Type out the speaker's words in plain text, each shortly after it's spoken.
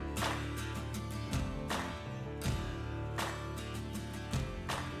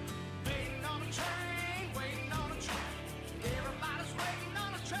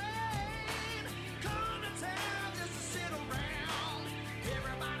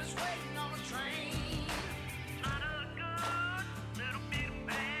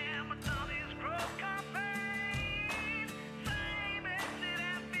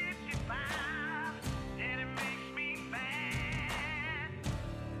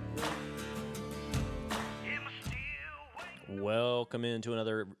Welcome into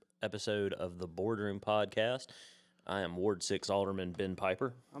another episode of the Boardroom Podcast. I am Ward 6 Alderman Ben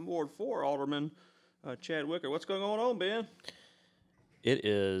Piper. I'm Ward 4 Alderman Chad Wicker. What's going on, Ben? It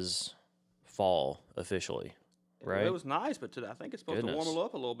is fall officially, right? It was nice, but today I think it's supposed to warm it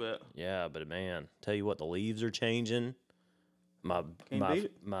up a little bit. Yeah, but man, tell you what, the leaves are changing. My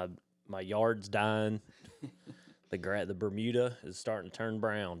yard's dying. The Bermuda is starting to turn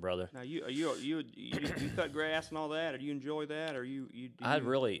brown, brother. Now you cut grass and all that, or do you enjoy that, or you? I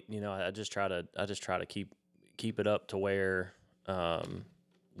really, I just try to keep it up to where the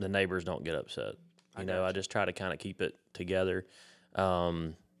neighbors don't get upset. I just try to kind of keep it together.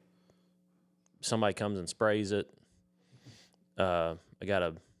 Somebody comes and sprays it. I got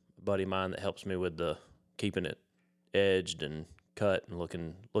a buddy of mine that helps me with the keeping it edged and cut and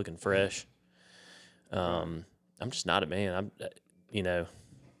looking fresh. I'm just not a man. So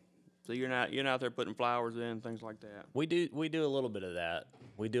you're not there putting flowers in, things like that. We do a little bit of that.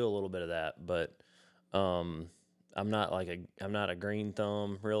 But I'm not a green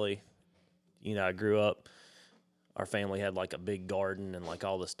thumb really. I grew up. Our family had like a big garden and like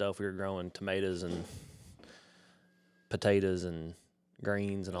all the stuff we were growing, tomatoes and potatoes and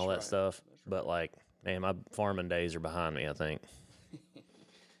greens and all that stuff. But like, man, my farming days are behind me, I think.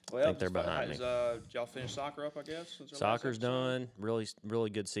 Well, I think they're behind me. Did y'all finish soccer up, I guess? Soccer's done. Really, really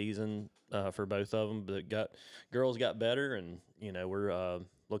good season for both of them. But girls got better, and we're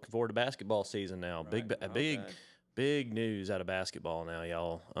looking forward to basketball season now. Right. Big news out of basketball now,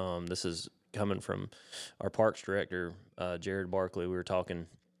 y'all. This is coming from our parks director, Jared Barkley. We were talking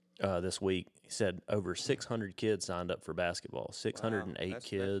this week. He said over 600 kids signed up for basketball. 608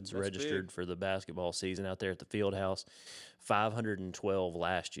 kids registered for the basketball season out there at the field house. 512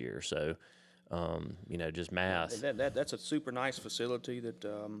 last year. So, just math. That's a super nice facility that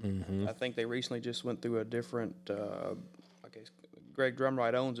I think they recently just went through a different, I guess Greg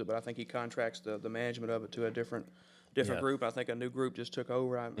Drumright owns it, but I think he contracts the management of it to a different group. I think a new group just took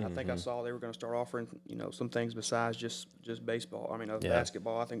over. I think I saw they were going to start offering, some things besides just baseball.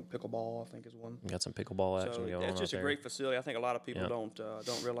 Basketball. I think pickleball, is one. Got some pickleball action going on. It's just a great facility. I think a lot of people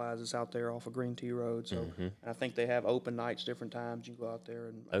don't realize it's out there off of Green Tea Road. So, and I think they have open nights, different times. You can go out there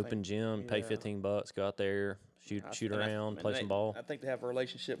and open gym, pay $15, go out there, shoot around, play some ball. I think they have a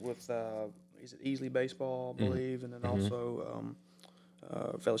relationship with is it Easley Baseball, I believe, and then also.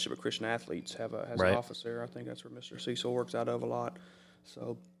 Fellowship of Christian Athletes has an office there. I think that's where Mr. Cecil works out of a lot.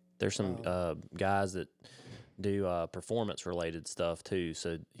 So there's some guys that do performance-related stuff too.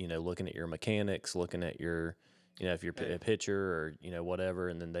 So looking at your mechanics, looking at your, if you're a pitcher or whatever,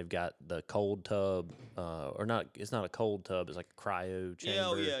 and then they've got the cold tub, or not. It's not a cold tub. It's like a cryo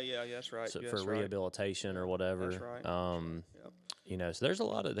chamber. Yeah. That's right. So for rehabilitation or whatever. That's right. So there's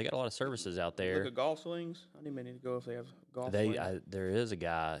they got a lot of services out there. Look at golf swings. I need to go if they have golf. There is a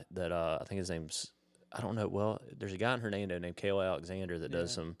guy that I think his name's, I don't know. Well, there's a guy in Hernando named Cale Alexander that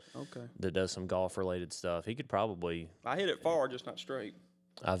does some golf related stuff. He could probably. I hit it far, just not straight.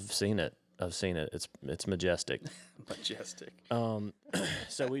 I've seen it. It's majestic. Majestic. So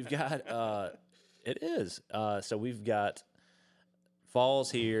we've got. It is. So we've got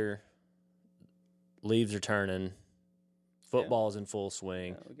fall's here. Leaves are turning. Football's in full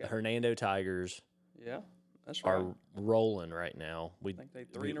swing. The Hernando Tigers are rolling right now. I think they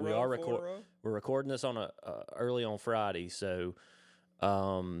 3 in a row, 4 in a row? We're recording this on early on Friday, so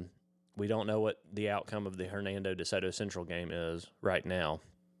we don't know what the outcome of the Hernando DeSoto Central game is right now.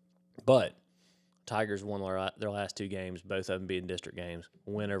 But Tigers won their last 2 games, both of them being district games.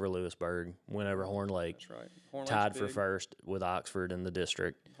 Win over Lewisburg, win over Horn Lake. That's right. Horn tied for first with Oxford in the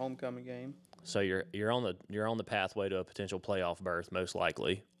district. Homecoming game. So you're on the pathway to a potential playoff berth, most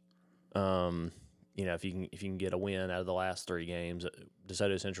likely. If you can get a win out of the last 3 games,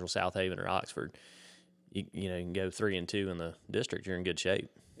 DeSoto Central, South Haven, or Oxford, you can go 3-2 in the district. You're in good shape.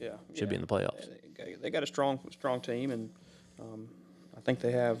 Yeah, should be in the playoffs. They got a strong team, and I think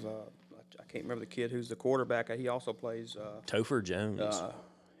they have. I can't remember the kid who's the quarterback. He also plays. Topher Jones.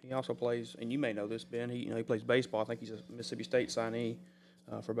 He also plays, and you may know this, Ben. He plays baseball. I think he's a Mississippi State signee.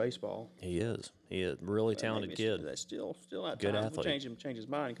 For baseball, he is really talented kid. That's still not good time. athlete. Change his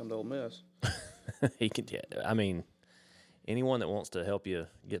mind and come to Ole Miss. He can. Anyone that wants to help you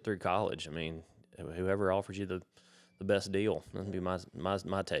get through college. Whoever offers you the best deal. That'd be my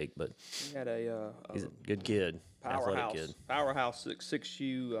take. But he had he's a good kid, athletic kid. Powerhouse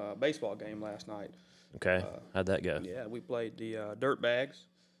 6U baseball game last night. Okay, how'd that go? Yeah, we played the Dirtbags,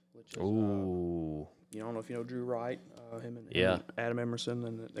 which is. Ooh. I don't know if you know Drew Wright, him and Adam Emerson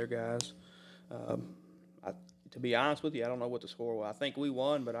and their guys. To be honest with you, I don't know what the score was. I think we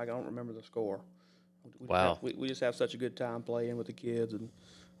won, but I don't remember the score. Wow. We just have such a good time playing with the kids, and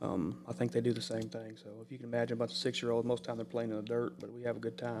I think they do the same thing. So if you can imagine a bunch of 6-year-olds, most of the time they're playing in the dirt, but we have a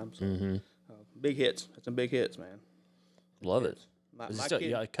good time. So big hits. That's some big hits, man. Love it. My Is it still,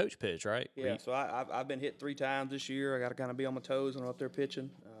 kid, yeah, coach pitch, right? yeah. So I've been hit 3 times this year. I got to kind of be on my toes when I'm up there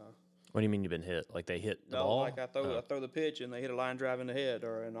pitching. What do you mean you've been hit? Like they hit the No, ball? like I throw the pitch and they hit a line drive in the head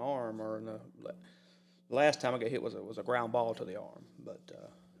or in the arm or in the last time I got hit was a ground ball to the arm. But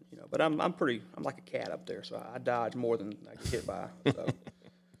but I'm like a cat up there, so I dodge more than I get hit by. So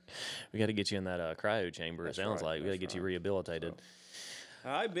We got to get you in that cryo chamber. That's it sounds right, like we got to get you rehabilitated.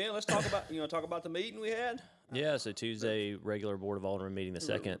 all right, Ben, let's talk about the meeting we had. Yeah. So Tuesday, regular Board of Aldermen meeting, the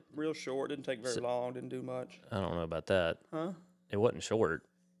second. Real short, didn't take very long, didn't do much. I don't know about that. Huh? It wasn't short.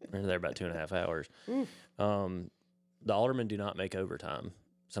 We were there about 2.5 hours. The aldermen do not make overtime.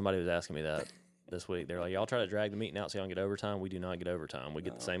 Somebody was asking me that this week. They're like, y'all try to drag the meeting out so y'all can get overtime. We do not get overtime. We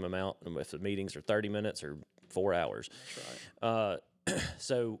get the same amount. And if the meetings are 30 minutes or 4 hours. That's right.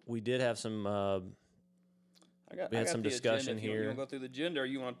 So we did have some. We had some discussion here. You want to go through the agenda, or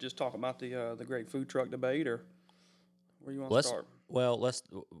you want to just talk about the great food truck debate, or where you want to start? Well,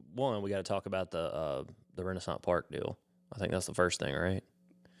 we got to talk about the Renaissance Park deal. I think that's the first thing, right?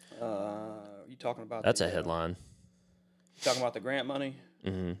 You talking about that's a headline. You talking about the grant money?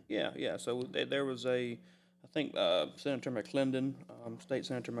 Mm-hmm. Yeah. So there was I think Senator McClendon, State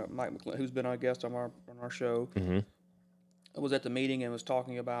Senator Mike McClendon, who's been our guest on our show, was at the meeting and was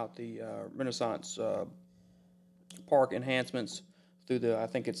talking about the Renaissance Park enhancements through I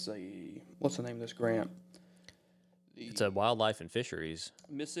think it's what's the name of this grant? It's a wildlife and fisheries,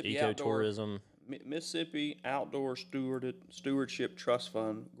 Mississippi ecotourism. Mississippi Outdoor Stewardship Trust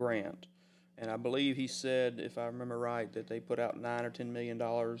Fund grant, and I believe he said, if I remember right, that they put out $9 or $10 million,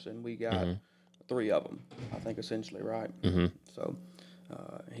 and we got 3 of them. I think essentially, right? So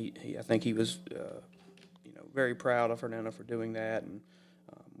I think he was very proud of Hernando for doing that, and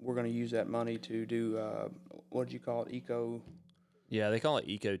we're going to use that money to do what did you call it? Yeah, they call it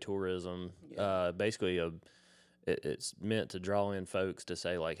ecotourism. Yeah. Basically, it's meant to draw in folks to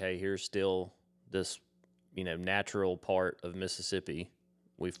say like, hey, here's still this natural part of Mississippi.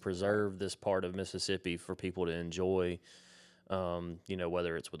 We've preserved this part of Mississippi for people to enjoy.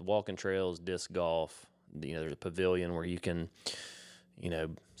 Whether it's with walking trails, disc golf. There's a pavilion where you can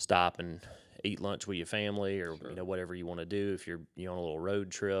stop and eat lunch with your family, or whatever you want to do. If you're on a little road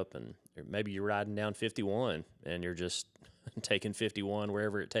trip, and maybe you're riding down 51 and you're just taking 51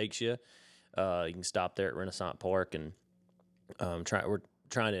 wherever it takes you, you can stop there at Renaissance Park, and we're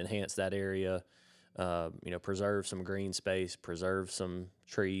trying to enhance that area. Preserve some green space, preserve some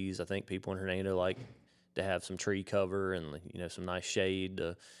trees. I think people in Hernando like to have some tree cover and some nice shade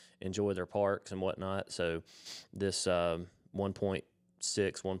to enjoy their parks and whatnot. So this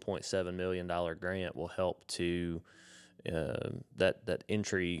 $1.7 million grant will help to that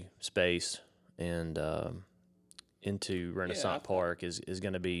entry space and into Renaissance Park is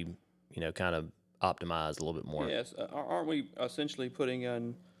going to be kind of optimized a little bit more. Yes, aren't we essentially putting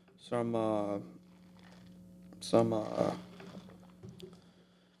in some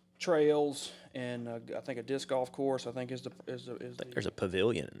trails and I think a disc golf course. I think There's a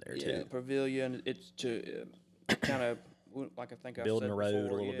pavilion in there too. Yeah, pavilion. It's to kind of. Like I think I building said a road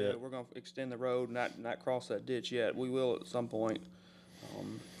before, a little bit. We're going to extend the road, not cross that ditch yet. We will at some point,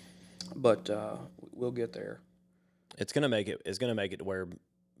 but we'll get there. It's gonna make it to where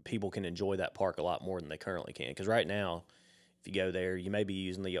people can enjoy that park a lot more than they currently can. Because right now, if you go there, you may be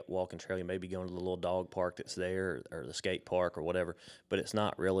using the walking trail, you may be going to the little dog park that's there, or the skate park or whatever. But it's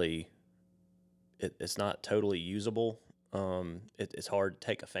not really. It's not totally usable. It's hard to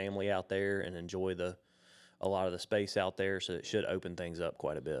take a family out there and enjoy a lot of the space out there, so it should open things up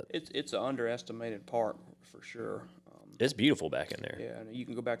quite a bit. It's an underestimated park for sure. It's beautiful back in there. Yeah, and you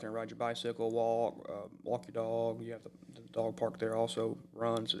can go back there and ride your bicycle, walk your dog. You have the dog park there also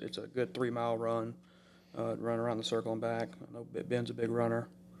runs. It's a good 3-mile run, run around the circle and back. I know Ben's a big runner.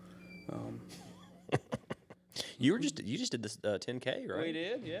 You just did this 10K, right? We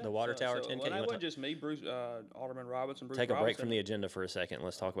did, yeah. The Water Tower 10K. Well, that wasn't just me, Bruce, Alderman Robinson. Take a break from the agenda for a second.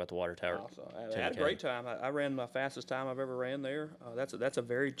 Let's talk about the Water Tower. I had a great time. I ran my fastest time I've ever ran there. That's a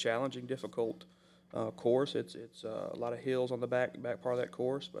very challenging, difficult course. It's a lot of hills on the back part of that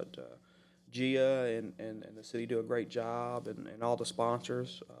course, but GIA and the city do a great job, and all the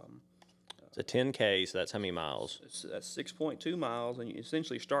sponsors. It's a 10K, so that's how many miles? That's 6.2 miles, and you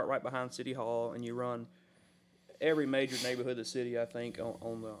essentially start right behind City Hall, and you run every major neighborhood of the city, I think,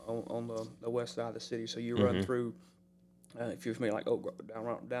 on the west side of the city. So you run through, if you're familiar, like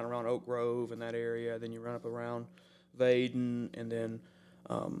down around Oak Grove and that area. Then you run up around Vaden, and then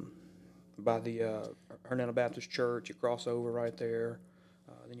by the Hernando Baptist Church. You cross over right there.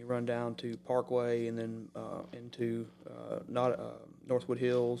 Then you run down to Parkway and then into Northwood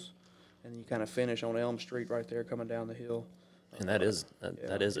Hills, and then you kind of finish on Elm Street right there coming down the hill. And that is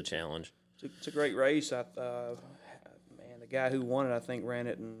a challenge. It's a great race. Man, the guy who won it, I think, ran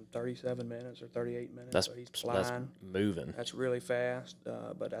it in 37 minutes or 38 minutes. That's, so he's flying. that's moving. That's really fast.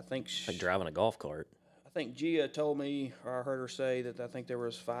 But I think Like driving a golf cart. I think Gia told me, or I heard her say that I think there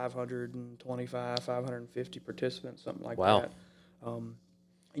was 525, 550 participants, something like Wow. that.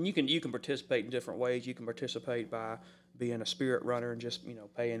 And you can participate in different ways. You can participate by being a spirit runner and just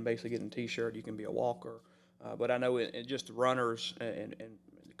paying, basically getting a T-shirt. You can be a walker. But I know it just the runners, and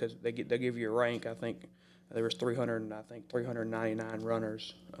because they give you a rank. I think there was 399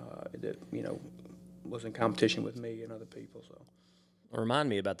 runners that was in competition with me and other people. So Remind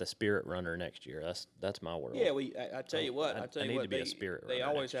me about the spirit runner next year. That's my world. yeah, I tell you what, I need to be a spirit runner. They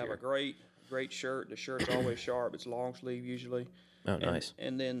always next have year. a great shirt. The shirt's always sharp. It's long sleeve usually. Oh, nice.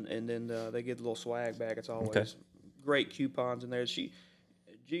 And then they get a little swag back. It's always great coupons in there.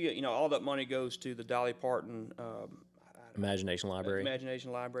 All that money goes to the Dolly Parton Imagination Library.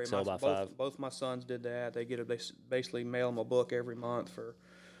 Imagination Library. Sell by five. Both my sons did that. They basically mail them a book every month for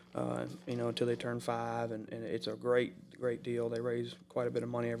until they turn 5, and it's a great deal. They raise quite a bit of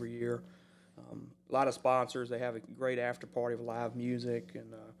money every year. A lot of sponsors. They have a great after party with live music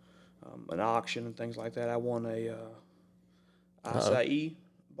and an auction and things like that. I won a acai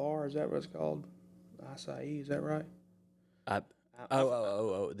bar. Is that what it's called? Acai, is that right? I'm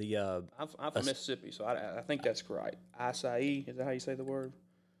I'm from Mississippi, so I think that's correct. Acai, is that how you say the word?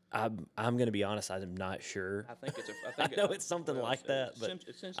 I'm going to be honest. I'm not sure. I think I know it's something like that, but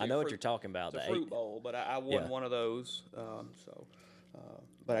I know what you're talking about. It's a fruit bowl, but I won one of those.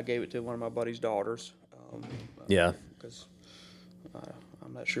 But I gave it to one of my buddy's daughters. Yeah. Because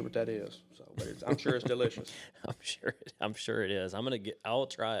I'm not sure what that is. So, but I'm sure it's delicious. I'm sure it is. I'll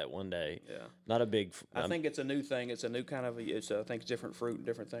try it one day. Yeah. Not a big. I think it's a new thing. It's a new kind of. I think it's different fruit and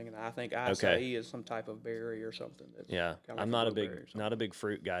different thing. And I think acai is some type of berry or something. Yeah. I'm not a big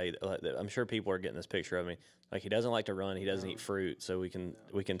fruit guy. I'm sure people are getting this picture of me. Like, he doesn't like to run. He doesn't eat fruit, so we can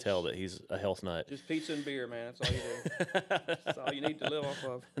tell that he's a health nut. Just pizza and beer, man. That's all you do. That's all you need to live off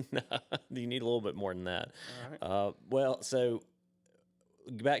of. No, you need a little bit more than that. All right. Well, so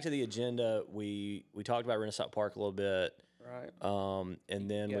back to the agenda. We talked about Renaissance Park a little bit. Right. And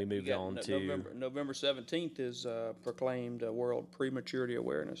then we moved on to November 17th is proclaimed World Prematurity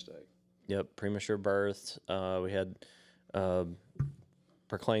Awareness Day. Yep, premature births. We had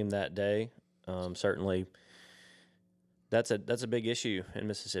proclaimed that day. Certainly, that's a big issue in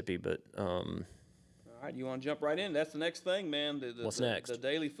Mississippi. But all right, you want to jump right in? That's the next thing, man. What's next? The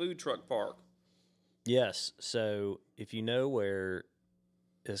Daily Food Truck Park. Yes. So if you know where,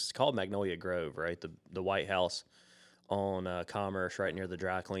 it's called Magnolia Grove, right? The White House on Commerce, right near the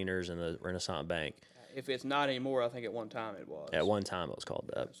dry cleaners and the Renaissance Bank. If it's not anymore, I think at one time it was. At one time it was called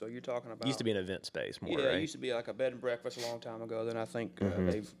that. So you're talking about. It used to be an event space more, yeah, right? it used to be like a bed and breakfast a long time ago. Then I think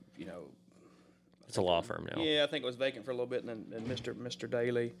they've, It's a law firm now. Yeah, I think it was vacant for a little bit, and then Mr.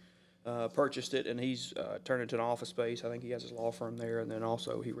 Daly purchased it, and he's turned it into an office space. I think he has his law firm there, and then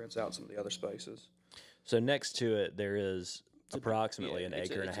also he rents out some of the other spaces. So next to it, there is approximately an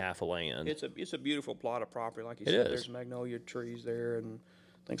acre and a half of land. It's a beautiful plot of property, like you said. There's magnolia trees there, and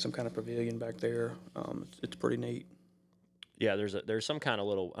I think some kind of pavilion back there. It's pretty neat. Yeah, there's some kind of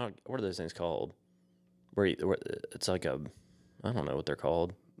little, what are those things called? Where it's like I don't know what they're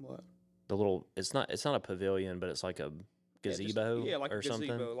called. What? The little, it's not a pavilion, but it's like a gazebo like or a gazebo,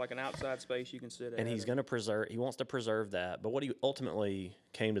 something. like an outside space you can sit at. And he wants to preserve that. But what he ultimately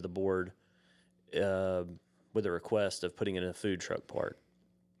came to the board with a request of putting it in a food truck park.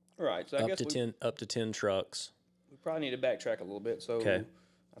 Right. So I guess up to 10 trucks. We probably need to backtrack a little bit. So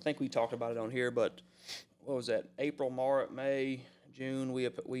I think we talked about it on here, but what was that? April, March, May, June.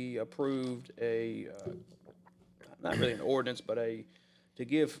 We approved a not really an ordinance, but to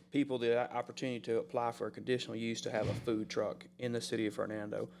give people the opportunity to apply for a conditional use to have a food truck in the city of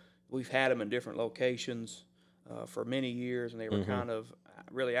Hernando. We've had them in different locations for many years, and they were kind of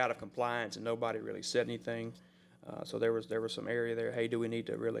really out of compliance, and nobody really said anything. So there was some area there. Hey, do we need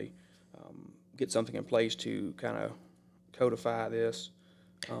to really get something in place to kind of codify this?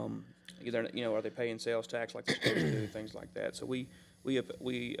 Either are they paying sales tax like they're supposed to do, things like that. So we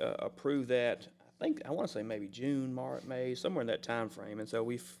approved that. I want to say maybe June, March, May, somewhere in that time frame. And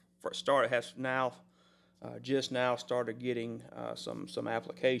so just now started getting some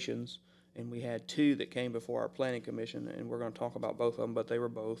applications, and we had 2 that came before our planning commission, and we're going to talk about both of them, but they were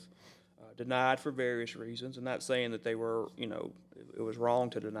both denied for various reasons. I'm not saying that they were, it was wrong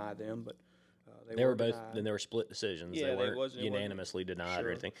to deny them, but They were both. Then there were split decisions. Yeah, they weren't wasn't unanimously denied sure.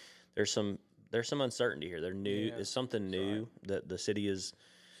 or anything. There's some uncertainty here. They're new. Yeah, it's something new right. that the city is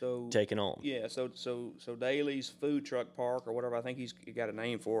so taking on. Yeah, so Daly's food truck park or whatever. I think he got a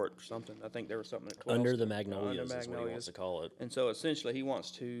name for it or something. I think there was something at 12th Under the Street, Magnolias is what he wants to call it. And so essentially, he wants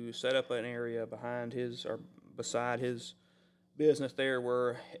to set up an area behind his or beside his business there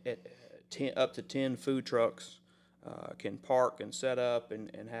where up to 10 food trucks can park and set up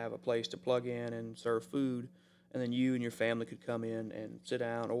and have a place to plug in and serve food. And then you and your family could come in and sit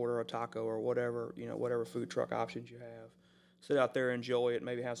down, order a taco or whatever, whatever food truck options you have. Sit out there, enjoy it,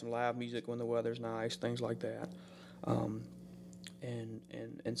 maybe have some live music when the weather's nice, things like that. And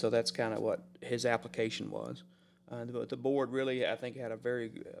so that's kind of what his application was. But the board really, I think, had a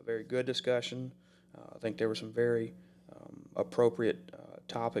very good discussion. I think there were some very appropriate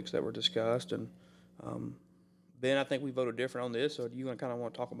topics that were discussed. And Ben, I think we voted different on this. So do you kind of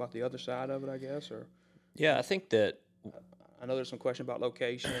want to talk about the other side of it, I guess? Or yeah, I think that. I know there's some question about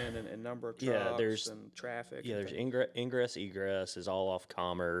location and number of trucks and traffic. Yeah, there's ingress, egress is all off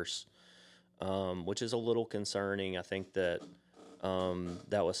Commerce, which is a little concerning. I think that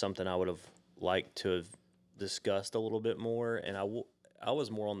that was something I would have liked to have discussed a little bit more, and I was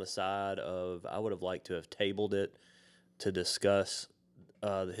more on the side of I would have liked to have tabled it to discuss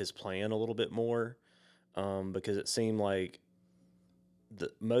his plan a little bit more, because it seemed like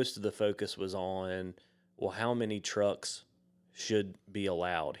most of the focus was on, well, how many trucks should be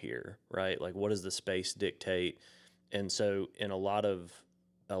allowed here, right? Like, what does the space dictate? And so, in a lot of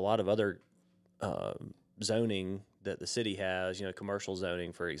other zoning that the city has, commercial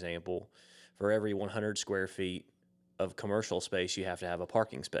zoning, for example, for every 100 square feet of commercial space, you have to have a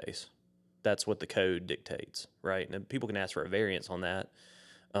parking space. That's what the code dictates, right? And people can ask for a variance on that,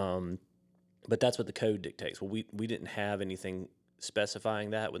 but that's what the code dictates. Well, we didn't have anything specifying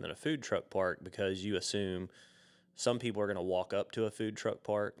that within a food truck park because you assume some people are going to walk up to a food truck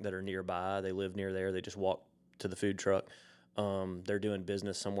park that are nearby. They live near there. They just walk to the food truck. They're doing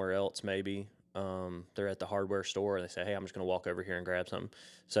business somewhere else maybe. They're at the hardware store and they say, hey, I'm just going to walk over here and grab something.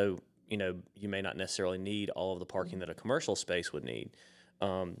 So, you may not necessarily need all of the parking that a commercial space would need.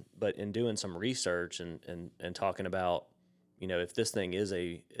 But in doing some research and talking about, if this thing is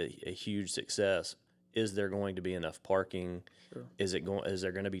a huge success, is there going to be enough parking? Sure. Is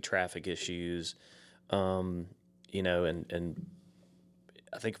there going to be traffic issues? And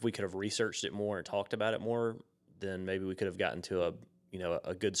I think if we could have researched it more and talked about it more, then maybe we could have gotten to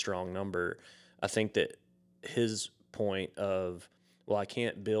a good, strong number. I think that his point of, well, I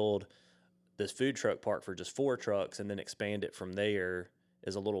can't build this food truck park for just 4 trucks and then expand it from there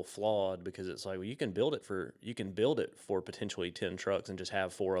is a little flawed because it's like, well, you can build it for potentially 10 trucks and just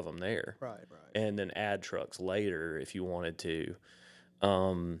have 4 of them there. Right. And then add trucks later if you wanted to.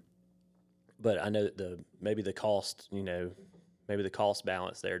 But I know that maybe the cost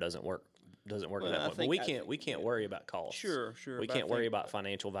balance there doesn't work at that point. But we can't worry about costs. Sure. We can't worry about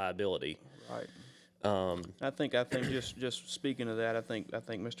financial viability. Right. I think just speaking of that, I think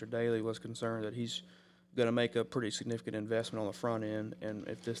Mr. Daly was concerned that he's going to make a pretty significant investment on the front end, and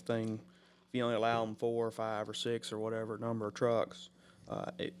if you only allow them 4 or 5 or 6 or whatever number of trucks,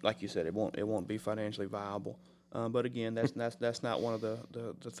 like you said, it won't be financially viable. But again, that's not one of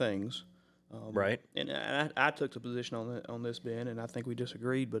the things. Right. And I took the position on this, Ben, and I think we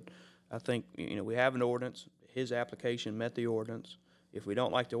disagreed. But I think we have an ordinance. His application met the ordinance. If we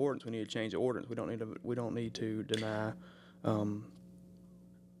don't like the ordinance, we need to change the ordinance. We don't need to deny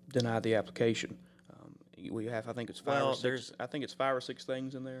the application. We have, I think it's 5 or 6. I think it's 5 or 6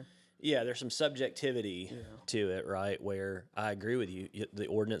 things in there. Yeah, there's some subjectivity to it, right? Where I agree with you. The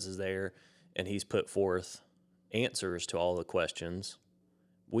ordinance is there, and he's put forth answers to all the questions.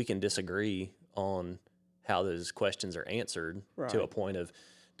 We can disagree on how those questions are answered to a point of,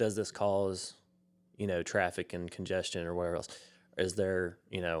 does this cause, traffic and congestion or whatever else? Is there,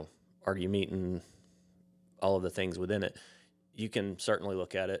 are you meeting all of the things within it? You can certainly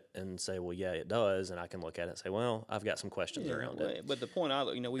look at it and say, well, yeah, it does. And I can look at it and say, well, I've got some questions around it. But the point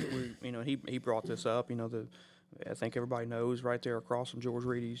he brought this up, I think everybody knows right there across from George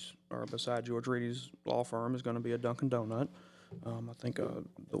Reedy's or beside George Reedy's law firm is going to be a Dunkin' Donut. I think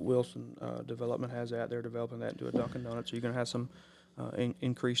the Wilson development has that. They're developing that into a Dunkin' Donut, so you're going to have some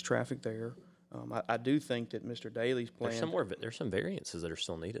increased traffic there. I do think that Mr. Daly's plan. There's some variances that are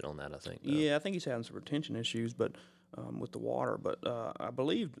still needed on that, I think. Though. Yeah, I think he's having some retention issues, but with the water. But I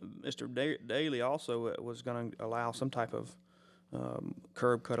believe Mr. Daly also was going to allow some type of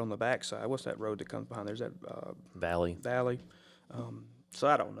curb cut on the backside. What's that road that comes behind? There's that Valley. So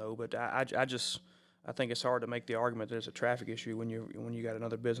I don't know, but I think it's hard to make the argument that it's a traffic issue when you got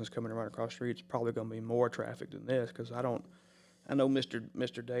another business coming around across the street. It's probably going to be more traffic than this because I know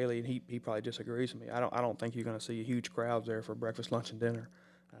Mr. Daly, and he probably disagrees with me. I don't think you're going to see huge crowds there for breakfast, lunch, and dinner.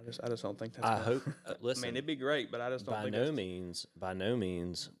 I just don't think that's. I hope. Listen, I mean, it'd be great, but I just don't by think. By no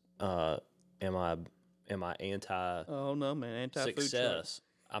means, am I anti? Oh no, man, anti-food truck. Success.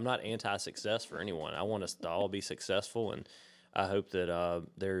 I'm not anti-success for anyone. I want us to all be successful, and I hope that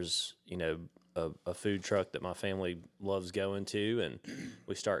there's a food truck that my family loves going to, and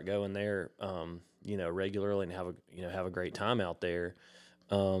we start going there, regularly and have a great time out there.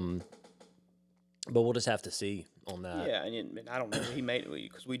 But we'll just have to see on that. Yeah, and I don't know. He made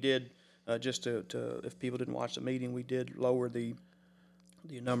because we did just to if people didn't watch the meeting, we did lower the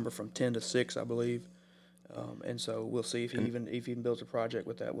number from 10 to 6, I believe. And so we'll see if he even builds a project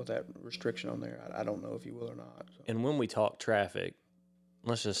with that restriction on there. I don't know if he will or not. So. And when we talk traffic,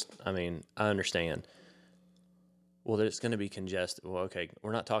 I understand. Well, that it's going to be congested. Well, okay,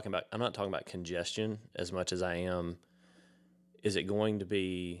 I'm not talking about congestion as much as I am. Is it going to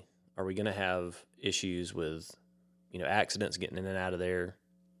be? Are we going to have issues with, accidents getting in and out of there?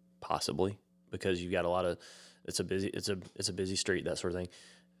 Possibly, because you've got a lot of. It's a busy street, that sort of thing.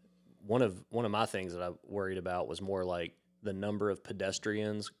 One of my things that I worried about was more like the number of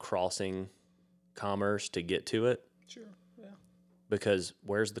pedestrians crossing Commerce to get to it. Sure. Yeah. Because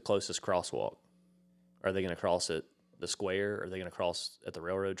where's the closest crosswalk? Are they going to cross at the square? Are they going to cross at the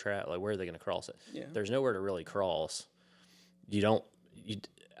railroad track? Like, where are they going to cross it? Yeah. There's nowhere to really cross. I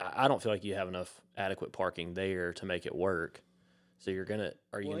don't feel like you have enough adequate parking there to make it work. So are you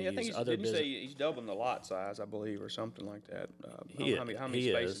going to use other business? He's doubling the lot size, I believe, or something like that. How many he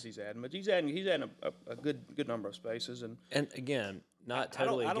spaces is. he's adding? But he's adding a good number of spaces. And again, not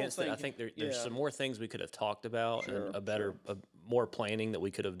totally against it. I think there's some more things we could have talked about, and more planning that we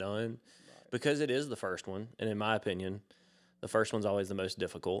could have done, because it is the first one, and in my opinion, the first one's always the most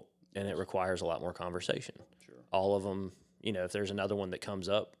difficult, and it requires a lot more conversation. Sure. All of them, if there's another one that comes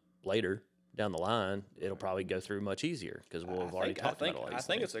up later down the line, it'll probably go through much easier because we'll have already talked about all these things. I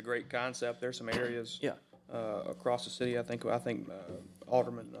think it's a great concept. There's some areas across the city. I think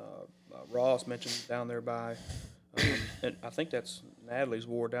Alderman Ross mentioned down there by, and I think that's Natalie's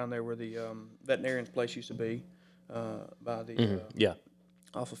ward down there where the veterinarian's place used to be, by the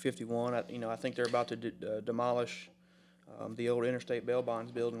off of 51. I think they're about to demolish the old Interstate Bail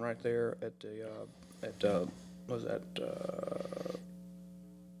Bonds building right there at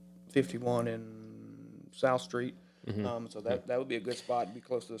 51 in South Street. Mm-hmm. So that would be a good spot to be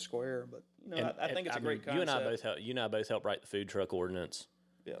close to the square. But I think it's a great concept. You and I both helped write the food truck ordinance.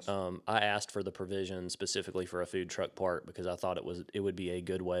 Yes. I asked for the provision specifically for a food truck park because I thought it would be a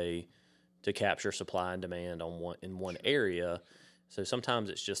good way to capture supply and demand in one area. So sometimes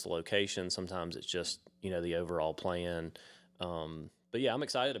it's just the location, sometimes it's just the overall plan. But yeah, I'm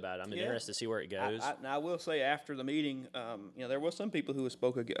excited about it. I'm interested to see where it goes. I will say after the meeting, there were some people who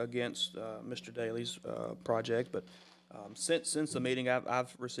spoke against Mr. Daly's project, but since the meeting,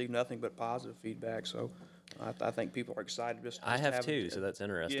 I've received nothing but positive feedback. So I think people are excited. I have too, so that's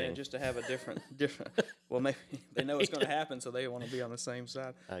interesting. Yeah, just to have a different. Well, maybe they know it's going to happen, so they want to be on the same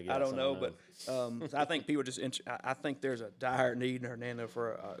side. I don't know, but I think people I think there's a dire need in Hernando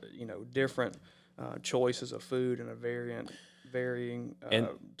for different choices of food and varying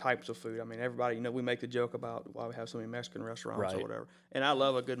types of food. I mean, everybody, we make the joke about why we have so many Mexican restaurants or whatever. And I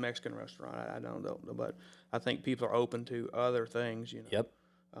love a good Mexican restaurant. I don't know, but I think people are open to other things, Yep.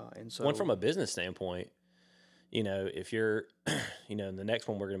 And so. One from a business standpoint, if you're, and the next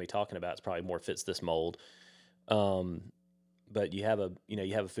one we're going to be talking about is probably more fits this mold. But you have a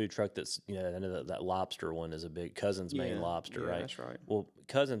food truck that's, I know that lobster one is a big Cousin's Maine Lobster, right? That's right. Well,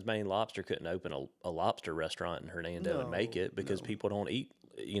 Cousin's Maine Lobster couldn't open a lobster restaurant in Hernando and make it because people don't eat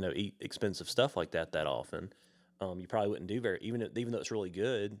expensive stuff like that often. You probably wouldn't do even though it's really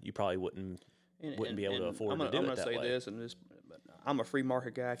good, you probably wouldn't be able to afford to do it that way. I'm going to say this, but I'm a free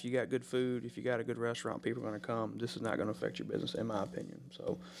market guy. If you got good food, if you got a good restaurant, people are going to come. This is not going to affect your business, in my opinion.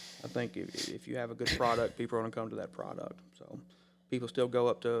 So I think if you have a good product, people are going to come to that product. So people still go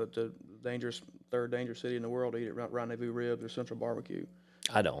up to third dangerous city in the world to eat at Rendezvous Ribs or Central Barbecue.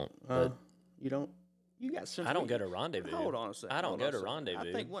 I don't. You don't? You got Central. I don't go to Rendezvous. Hold on a second. I don't go to Rendezvous.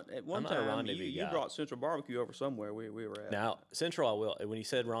 I think at one time you brought Central Barbecue over somewhere we were at. Now, Central I will. When you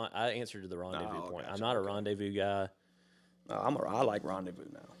said I answered to the Rendezvous point. I'm not a Rendezvous guy. I like Rendezvous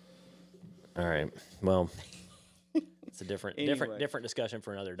now. All right. Well, That's a different Anyway. different discussion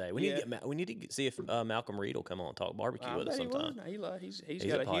for another day. We need to see if Malcolm Reed will come on and talk barbecue with us sometime. He's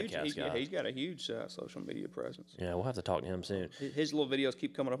got a a huge podcast guy. he's got a huge social media presence. Yeah, we'll have to talk to him soon. His little videos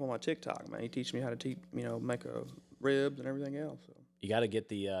keep coming up on my TikTok, man. He teaches me how to make a ribs and everything else. So. You got to get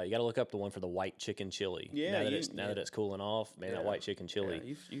the you got to look up the one for the white chicken chili. Yeah, now that it's cooling off, man, that white chicken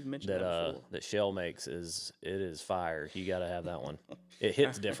chili you've mentioned that before. That Shell makes is fire. You got to have that one. It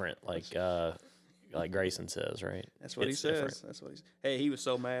hits different, like Grayson says, right? That's what he says. Different. That's what he says. Hey, he was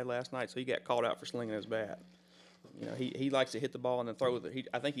so mad last night, so he got called out for slinging his bat. He likes to hit the ball and then throw it.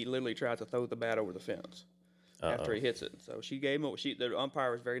 I think he literally tried to throw the bat over the fence. After he hits it. So she gave him the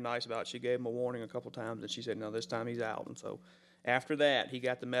umpire was very nice about it. She gave him a warning a couple times, and she said, no, this time he's out. And so after that, he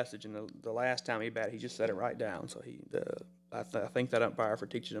got the message, and the last time he batted, he just set it right down. So I think that umpire for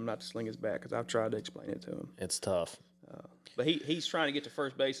teaching him not to sling his bat, because I've tried to explain it to him. It's tough. But he's trying to get to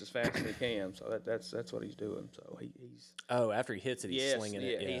first base as fast as he can, so that's what he's doing. So he's after he hits it, he's slinging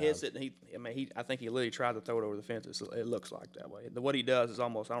it. He hits it, and I think he literally tried to throw it over the fence. It looks like that way. What he does is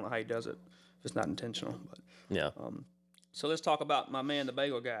almost, I don't know how he does it if it's not intentional. But yeah. So let's talk about my man, the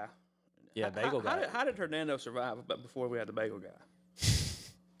bagel guy. Yeah, bagel guy. How did Hernando survive before we had the bagel guy?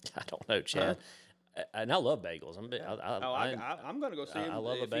 I don't know, Chad. And I love bagels. I'm going to go see him. I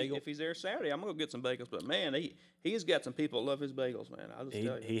love a bagel. If he's there Saturday, I'm going to go get some bagels. But, man, he's got some people that love his bagels, man. I'll just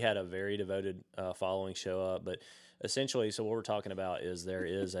tell you. He had a very devoted following show up. But essentially, so what we're talking about is there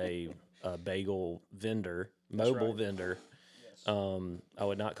is a bagel vendor, mobile vendor. I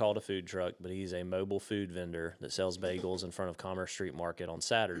would not call it a food truck, but he's a mobile food vendor that sells bagels in front of Commerce Street Market on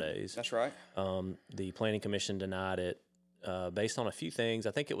Saturdays. That's right. The Planning Commission denied it based on a few things.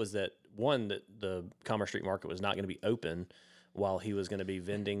 I think it was that the Commerce Street Market was not going to be open while he was going to be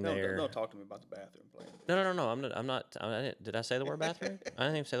vending there. No, talk to me about the bathroom plan. No. I'm not. Did I say the word bathroom? I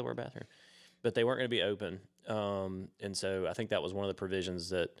didn't even say the word bathroom. But they weren't going to be open, and so I think that was one of the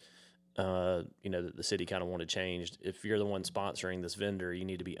provisions that that the city kind of wanted changed. If you're the one sponsoring this vendor, you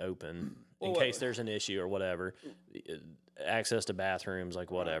need to be open in case there's an issue or whatever. Access to bathrooms, like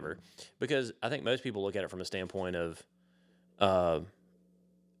whatever. Because I think most people look at it from a standpoint of,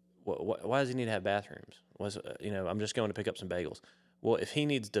 why does he need to have bathrooms? I'm just going to pick up some bagels. Well, if he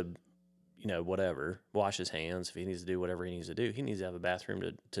needs to, wash his hands, if he needs to do whatever he needs to do, he needs to have a bathroom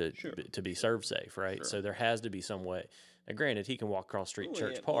to be served safe, right? Sure. So there has to be some way. Now, granted, he can walk across the street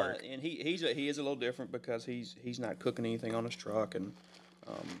Church Park, and he is a little different because he's not cooking anything on his truck, and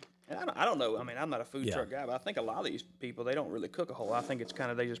I don't know. I mean, I'm not a food truck guy, but I think a lot of these people, they don't really cook a whole lot. I think it's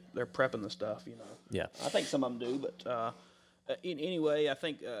kind of they're prepping the stuff, Yeah. I think some of them do, but anyway, I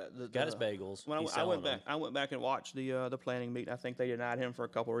think got his bagels. When I went back and watched the planning meeting. I think they denied him for a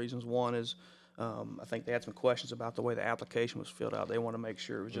couple of reasons. One is I think they had some questions about the way the application was filled out. They want to make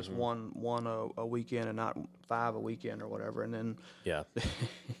sure it was just one a weekend and not 5 a weekend or whatever. And then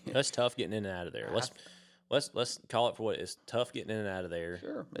that's tough getting in and out of there. Let's call it for what it is. Tough getting in and out of there.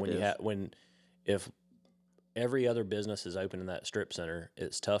 Sure, if every other business is open in that strip center,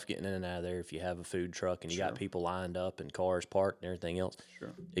 it's tough getting in and out of there. If you have a food truck and you got people lined up and cars parked and everything else,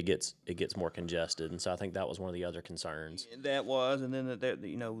 it gets more congested. And so I think that was one of the other concerns. That was, and then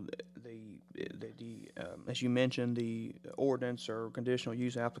as you mentioned, the ordinance or conditional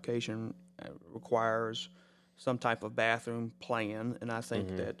use application requires some type of bathroom plan, and I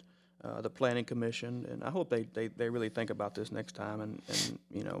think that the Planning Commission, and I hope they really think about this next time. And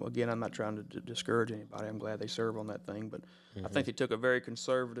again, I'm not trying to discourage anybody. I'm glad they serve on that thing, but I think they took a very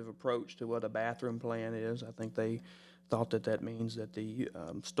conservative approach to what a bathroom plan is. I think they thought that means that the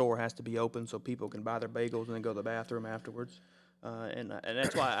store has to be open so people can buy their bagels and then go to the bathroom afterwards. And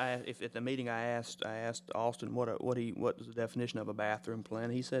that's why at the meeting I asked Austin what was the definition of a bathroom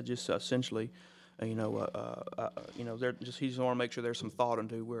plan. He said just essentially, he just want to make sure there's some thought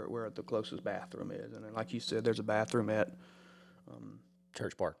into where the closest bathroom is. And like you said, there's a bathroom at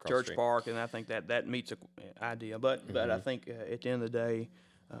Church Park. Park, and I think that meets an idea. But I think at the end of the day,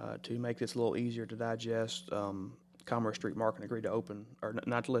 to make this a little easier to digest, Commerce Street Market agreed to open, or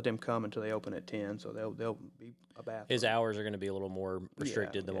not to let them come until they open at 10, so they'll be a bathroom. His hours are going to be a little more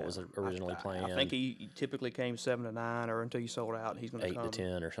restricted than what was originally planned. I think he typically came 7 to 9, or until you sold out. He's going to come 8 to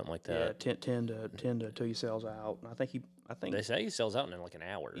 10 or something like that. Yeah, 10 to until he sells out. And I think they say he sells out in like an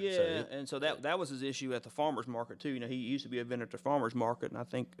hour. Yeah, and so that was his issue at the farmers market too. He used to be a vendor at the farmers market, and I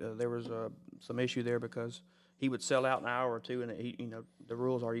think there was some issue there because he would sell out in an hour or two, and the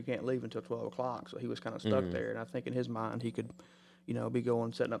rules are you can't leave until 12 o'clock. So he was kind of stuck there. And I think in his mind he could, be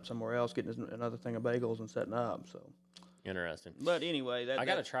going setting up somewhere else, getting another thing of bagels and setting up. So Interesting. But anyway, I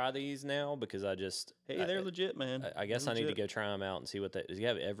got to try these now because they're legit, man. I guess I need to go try them out and see what does he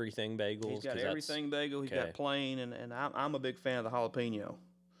have everything bagels? He's got everything bagel. He's got plain, and I'm a big fan of the jalapeno.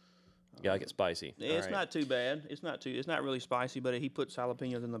 Yeah, I get spicy. It's not too bad. It's not really spicy, but he puts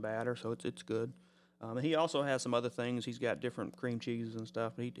jalapenos in the batter, so it's good. And he also has some other things. He's got different cream cheeses and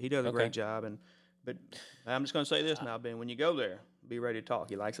stuff. He does a great job. But I'm just going to say this now, Ben. When you go there, be ready to talk.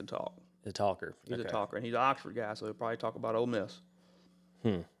 He likes to talk. A talker. He's a talker, and he's an Oxford guy, so he'll probably talk about Ole Miss.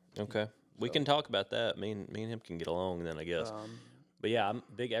 Okay. We can talk about that. Me and him can get along then, I guess. But yeah, I'm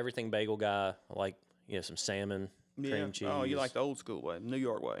a big everything bagel guy. I like some salmon, cream cheese. Oh, you like the old school way, New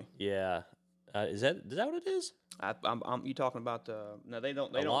York way. Yeah. Is that what it is? You talking about the? No, they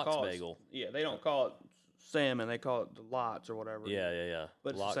don't Lox call it bagel. Yeah, they don't call it salmon. They call it the lots or whatever. Yeah.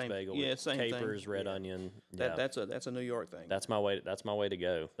 But Lox it's the same, bagel. Yeah, with same capers, thing. red onion. Yeah. That's a New York thing. That's my way to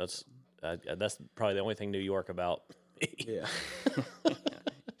go. That's probably the only thing New York about. Yeah.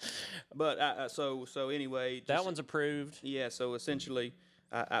 But so anyway, that one's approved. Yeah. So essentially,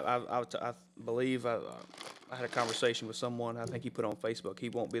 I believe I had a conversation with someone. I think he put on Facebook. He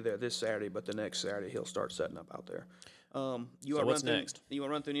won't be there this Saturday, but the next Saturday he'll start setting up out there. What's next? You want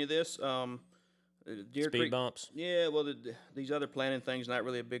to run through any of this? Deer Speed Creek bumps. Yeah, well, these other planning things not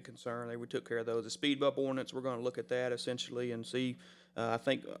really a big concern. We took care of those. The speed bump ordinance, we're going to look at that essentially and see. I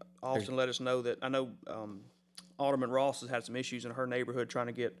think Austin let us know that I know Alderman Ross has had some issues in her neighborhood trying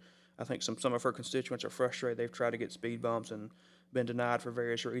to get. I think some of her constituents are frustrated. They've tried to get speed bumps and been denied for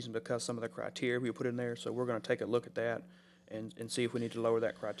various reasons because some of the criteria we put in there. So we're going to take a look at that and see if we need to lower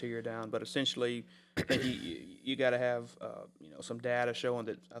that criteria down. But essentially, I think you got to have some data showing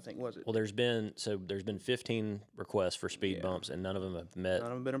that. I think was it. Well, there's been 15 requests for speed bumps, and none of them have met. None of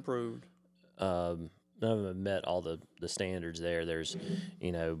them have been approved. None of them have met all the standards there. There's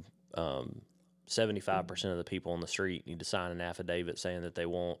 75% of the people on the street need to sign an affidavit saying that they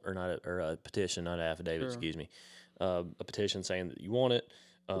want, or a petition, not an affidavit, excuse me, a petition saying that you want it.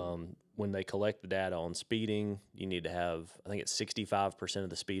 When they collect the data on speeding, you need to have, I think it's 65% of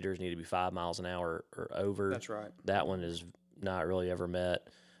the speeders need to be 5 miles an hour or over. That's right. That one is not really ever met.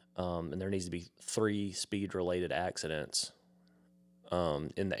 And there needs to be 3 speed-related accidents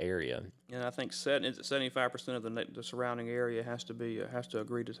in the area. And I think 75% of the surrounding area has to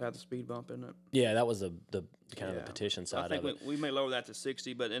agree to have the speed bump, isn't it? Yeah, that was the kind of the petition side of it. I think we may lower that to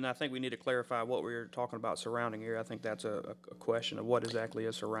 60, and I think we need to clarify what we were talking about surrounding area. I think that's a question of what exactly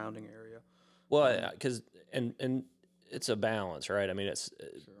is surrounding area. Well, because and it's a balance, right? I mean, it's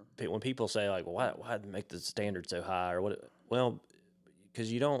when people say like, well, why make the standard so high or what? Well,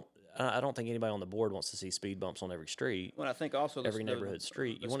 because I don't think anybody on the board wants to see speed bumps on every street. Well, I think also every neighborhood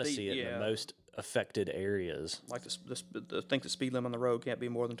street. You want to see it in the most affected areas. Like I think the speed limit on the road can't be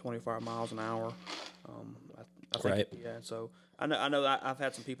more than 25 miles an hour. I think, right. Yeah. So I know I've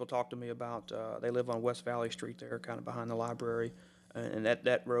had some people talk to me about they live on West Valley Street there, kind of behind the library, and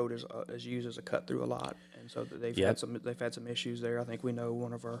that road is used as a cut through a lot, and so they've had some issues there. I think we know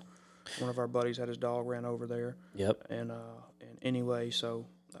one of our buddies had his dog ran over there. Yep. And anyway, so.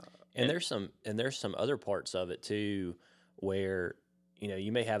 And there's some other parts of it too, where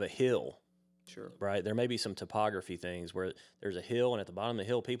you may have a hill, sure, right? There may be some topography things where there's a hill, and at the bottom of the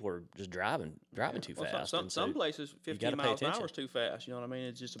hill, people are just driving too fast. Some places 15 miles an hour is too fast. You know what I mean?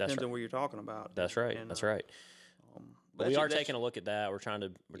 It just depends on where you're talking about. That's right. That's right. But we are taking a look at that. We're trying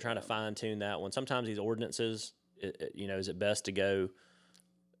to fine tune that one. Sometimes these ordinances, is it best to go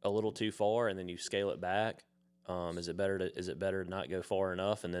a little too far and then you scale it back? Is it better to not go far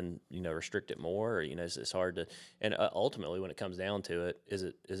enough and then restrict it more? Or it's hard to. And ultimately, when it comes down to it, is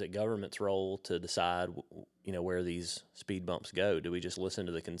it government's role to decide where these speed bumps go? Do we just listen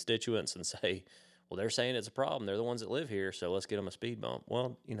to the constituents and say, well, they're saying it's a problem. They're the ones that live here, so let's get them a speed bump.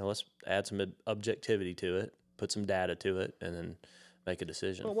 Well, let's add some objectivity to it, put some data to it, and then make a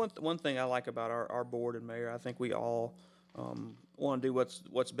decision. Well, one thing I like about our board and mayor, I think we all want to do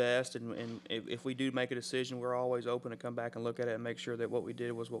what's best, and if we do make a decision, we're always open to come back and look at it and make sure that what we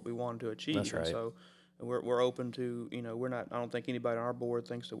did was what we wanted to achieve. That's right. And so we're open to we're not. I don't think anybody on our board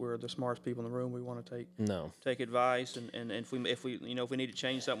thinks that we're the smartest people in the room. We want to take advice, and if we need to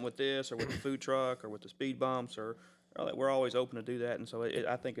change something with this or with the food truck or with the speed bumps or we're always open to do that. And so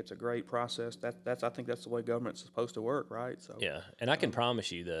I think it's a great process. I think that's the way government's supposed to work, right? So yeah, and I can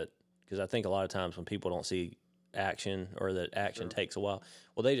promise you that, because I think a lot of times when people don't see action or that action takes a while,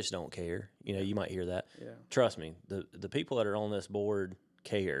 well, they just don't care. You might hear that. Yeah. Trust me, the people that are on this board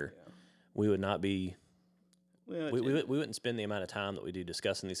care. Yeah. We would not be. Well, we wouldn't spend the amount of time that we do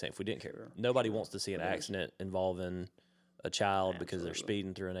discussing these things if we didn't care. Sure. Nobody wants to see an accident involving a child because they're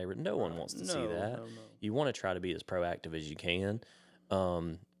speeding through a neighborhood. No one wants to see that. No. You want to try to be as proactive as you can.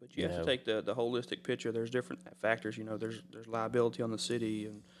 But you have to take the holistic picture. There's different factors. There's liability on the city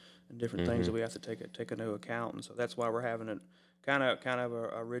and different things that we have to take into account. And so that's why we're having it kind of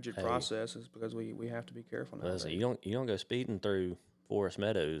a rigid process, is because we have to be careful now. Listen, you don't go speeding through Forest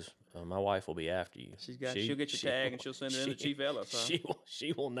Meadows. My wife will be after you. She'll get your tag and she'll send it in to Chief Ellis. Huh?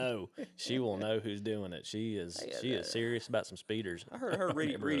 She will know. She will know who's doing it. She is serious about some speeders. I heard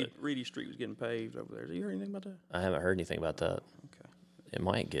Reedy Street was getting paved over there. Have you heard anything about that? I haven't heard anything about that. Okay. It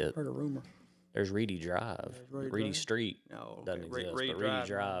might get. Heard a rumor. There's Reedy Drive. Reedy Street doesn't exist, but Reedy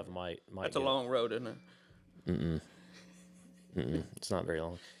Drive might. That's a long road, isn't it? It's not very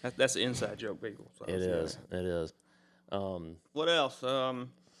long. That's an inside joke, people. So It is. What else?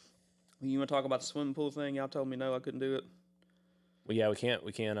 You want to talk about the swimming pool thing? Y'all told me no, I couldn't do it. Well, yeah, we can't.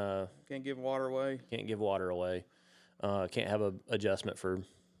 Can't give water away. Can't give water away. Can't have a adjustment for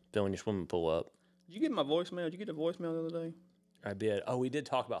filling your swimming pool up. Did you get my voicemail? Did you get a voicemail the other day? I did. Oh, we did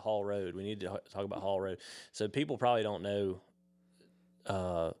talk about Hall Road. We need to talk about Hall Road. So people probably don't know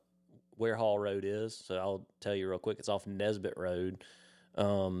where Hall Road is. So I'll tell you real quick. It's off Nesbitt Road,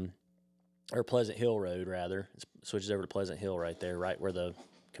 or Pleasant Hill Road, rather. It switches over to Pleasant Hill right there, right where the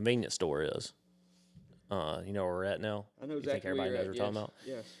convenience store is. You know where we're at now? I know exactly. You think everybody knows what we're talking about?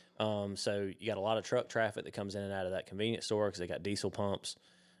 Yes. So you got a lot of truck traffic that comes in and out of that convenience store because they got diesel pumps.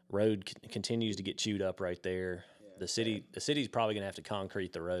 Road continues to get chewed up right there. The city's probably going to have to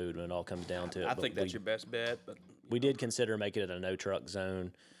concrete the road when it all comes down to it. I think that's your best bet. But we did consider making it a no truck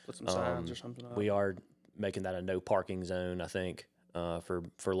zone. Put some signs or something up. We are making that a no parking zone, I think, for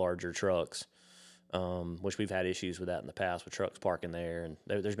larger trucks, which we've had issues with that in the past with trucks parking there. And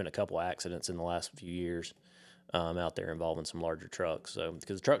there's been a couple accidents in the last few years out there involving some larger trucks. So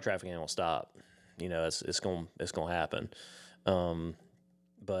because the truck traffic ain't gonna stop, it's gonna happen.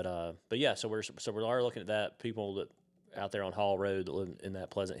 But yeah, so we are looking at that. People that out there on Hall Road that live in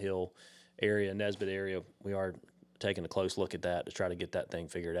that Pleasant Hill area, Nesbitt area, we are taking a close look at that to try to get that thing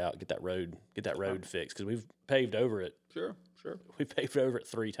figured out, get that road fixed, because we've paved over it. Sure. We paved over it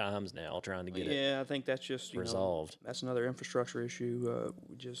 3 times now, trying to get it. Yeah, I think that's just resolved. That's another infrastructure issue.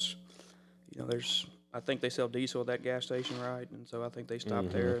 We just, I think they sell diesel at that gas station, right? And so I think they stopped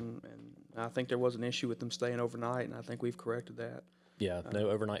there, and I think there was an issue with them staying overnight, and I think we've corrected that. Yeah, no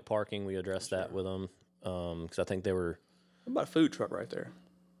overnight parking. We addressed that with them because I think they were. What about a food truck right there?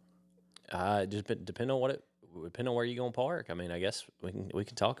 Just depend on where you're gonna park. I mean, I guess we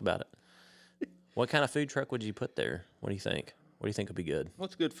can talk about it. What kind of food truck would you put there? What do you think? What do you think would be good?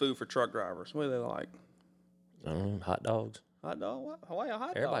 What's good food for truck drivers? What do they like? I don't know, hot dogs. Hot dog? Why a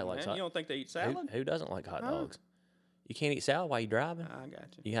hot Everybody dog, likes man? hot. You don't think they eat salad? Who doesn't like hot dogs? You can't eat salad while you're driving. I got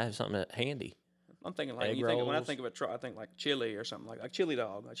you. You gotta have something handy. I'm thinking Egg when I rolls. think of a truck, I think like chili or something like chili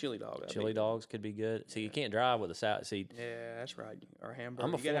dog. A chili dog. Chili dogs could be good. See, you can't drive with a salad. See, yeah, that's right. Or hamburger.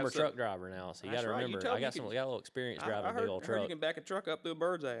 I'm a former truck driver now, so you got to remember. I got a little experience driving a big old truck. I heard you can back a truck up through a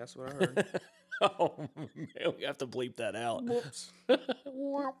bird's ass. What I heard. Oh man, we have to bleep that out. Whoops.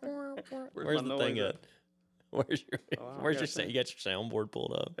 Where's the thing at? Where's your you got your soundboard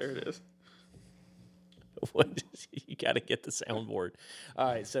pulled up? There it is. You got to get the soundboard. All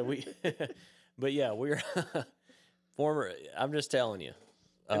right, so but yeah, we're former. I'm just telling you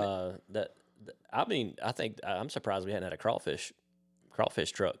I think I'm surprised we hadn't had a crawfish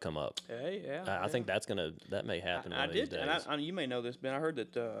truck come up. Hey, yeah. I think that may happen. I one of these did, days. and you may know this, Ben. I heard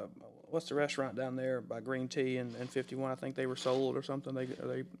that what's the restaurant down there by Green Tea and 51? I think they were sold or something. They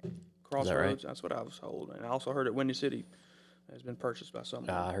Crossroads. Right? That's what I was told, and I also heard that Windy City has been purchased by someone.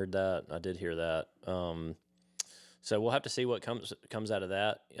 I heard that. I did hear that. So we'll have to see what comes out of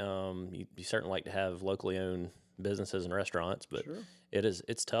that. You certainly like to have locally owned businesses and restaurants, but sure.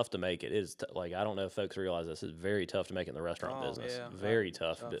 It's tough to make it. It is like I don't know if folks realize this. It's very tough to make it in the restaurant business. Yeah. Very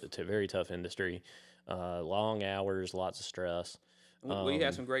tough. Very tough industry. Long hours, lots of stress. We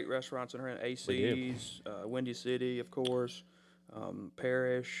have some great restaurants in here, AC's, Windy City, of course,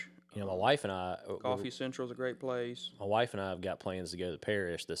 Parish. My wife and I. Coffee Central is a great place. My wife and I have got plans to go to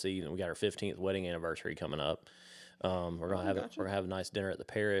Parish this evening. We got our 15th wedding anniversary coming up. We're gonna have a nice dinner at the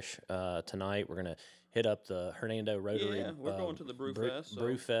Parish tonight. We're gonna hit up the Hernando Rotary. Yeah, we're going to the Brew Fest.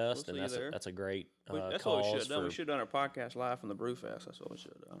 Brew Fest, we'll and that's a great that's cause. what we should have done. We should have done our podcast live from the Brew Fest. That's what we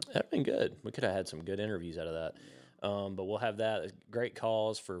should have done. That'd been good. We could have had some good interviews out of that. Yeah. But we'll have that. A great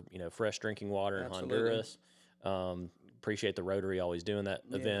cause for fresh drinking water in Honduras. Appreciate the Rotary always doing that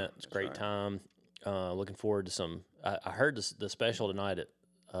event. It's a great time. Looking forward to some. I heard the special tonight at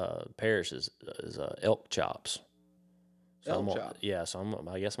Parish is elk chops. So Elk chop. Yeah, so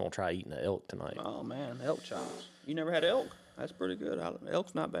I guess I'm gonna try eating the elk tonight. Oh man, elk chops. You never had elk? That's pretty good.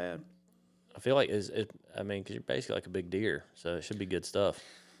 Elk's not bad. I feel like I mean, because you're basically like a big deer, so it should be good stuff.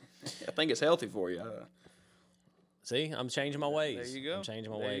 I think it's healthy for you. See, I'm changing my ways. There you go. I'm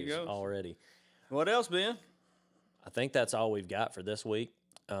changing my There you ways go. already. What else, Ben? I think that's all we've got for this week.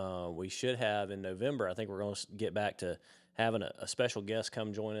 We should have in November. I think we're going to get back to having a special guest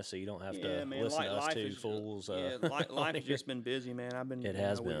come join us, so you don't have to listen to us two fools. Life has just been busy, man. It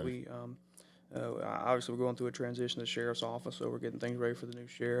has been. We obviously we're going through a transition to the sheriff's office, so we're getting things ready for the new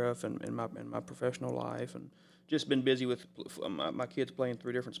sheriff and my professional life, and just been busy with my kids playing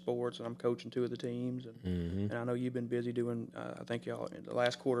 3 different sports, and I'm coaching 2 of the teams, and I know you've been busy doing. I think y'all the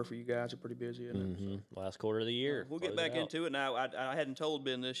last quarter for you guys are pretty busy, isn't it? So, last quarter of the year. we'll get back into it now. I hadn't told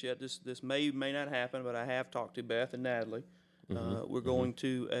Ben this yet. This may not happen, but I have talked to Beth and Natalie. We're going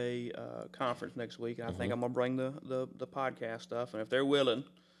to a conference next week, and I think I'm gonna bring the podcast stuff, and if they're willing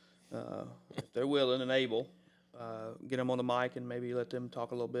and able, get them on the mic and maybe let them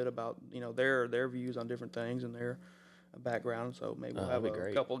talk a little bit about their views on different things and their background. So maybe we'll have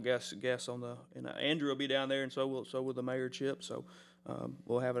a couple guests on the. And Andrew will be down there, and so will the mayor Chip. So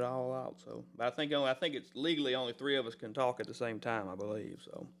we'll have it all out. So, but I think it's legally only 3 of us can talk at the same time, I believe.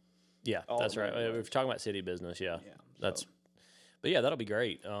 So yeah, that's right. If we're talking about city business, that's. But yeah, that'll be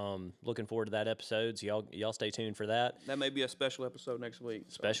great. Looking forward to that episode. So y'all stay tuned for that. That may be a special episode next week.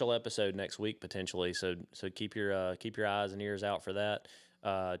 So. Special episode next week potentially. So keep your eyes and ears out for that.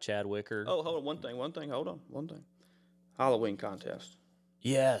 Chad Wicker. Oh, hold on. One thing. Halloween contest.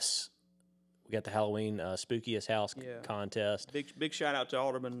 Yes, we got the Halloween spookiest house contest. Big shout out to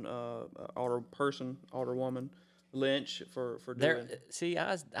Alderwoman Lynch for doing. See,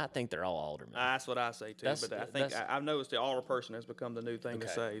 I think they're all aldermen. That's what I say too. But I think I've noticed the alderperson has become the new thing to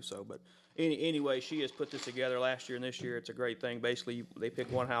say. So, but anyway, she has put this together last year and this year. It's a great thing. Basically, they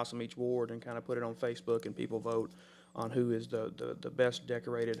pick one house from each ward and kind of put it on Facebook, and people vote on who is the best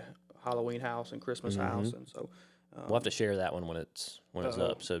decorated Halloween house and Christmas house. And so we'll have to share that one when it's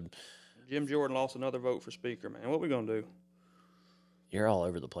up. So Jim Jordan lost another vote for speaker. Man, what we gonna do? You're all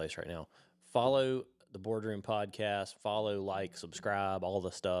over the place right now. Follow the Boardroom Podcast. Follow, like, subscribe, all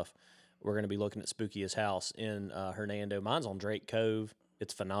the stuff. We're going to be looking at Spookiest House in Hernando. Mine's on Drake Cove.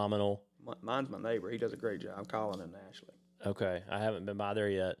 It's phenomenal. Mine's my neighbor. He does a great job. Colin in Ashley. Okay. I haven't been by there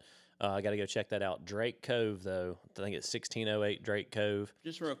yet. I got to go check that out. Drake Cove, though. I think it's 1608 Drake Cove.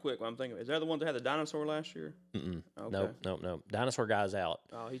 Just real quick, what I'm thinking, is that the one that had the dinosaur last year? Mm-mm. Okay. Nope. Dinosaur guy's out.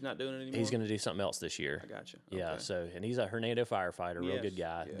 Oh, he's not doing it anymore? He's going to do something else this year. I got you. Yeah, and he's a Hernando firefighter, real good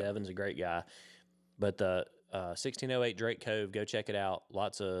guy. Yeah. Devin's a great guy. But the 1608 Drake Cove, go check it out.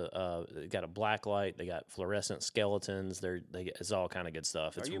 Lots of they got a black light. They got fluorescent skeletons. It's all kind of good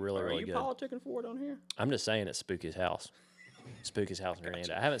stuff. It's really good. Are you politicking for it on here? I'm just saying it's Spooky's house. Spooky's house in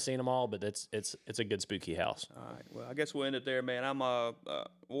Hernando. I haven't seen them all, but it's a good spooky house. All right. Well, I guess we'll end it there, man. I'm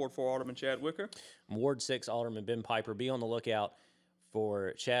Ward 4 Alderman Chad Wicker. I'm Ward 6 Alderman Ben Piper. Be on the lookout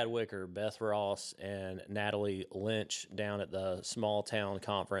for Chad Wicker, Beth Ross, and Natalie Lynch down at the Small Town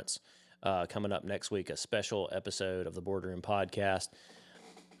Conference. Coming up next week, a special episode of the Boardroom Podcast.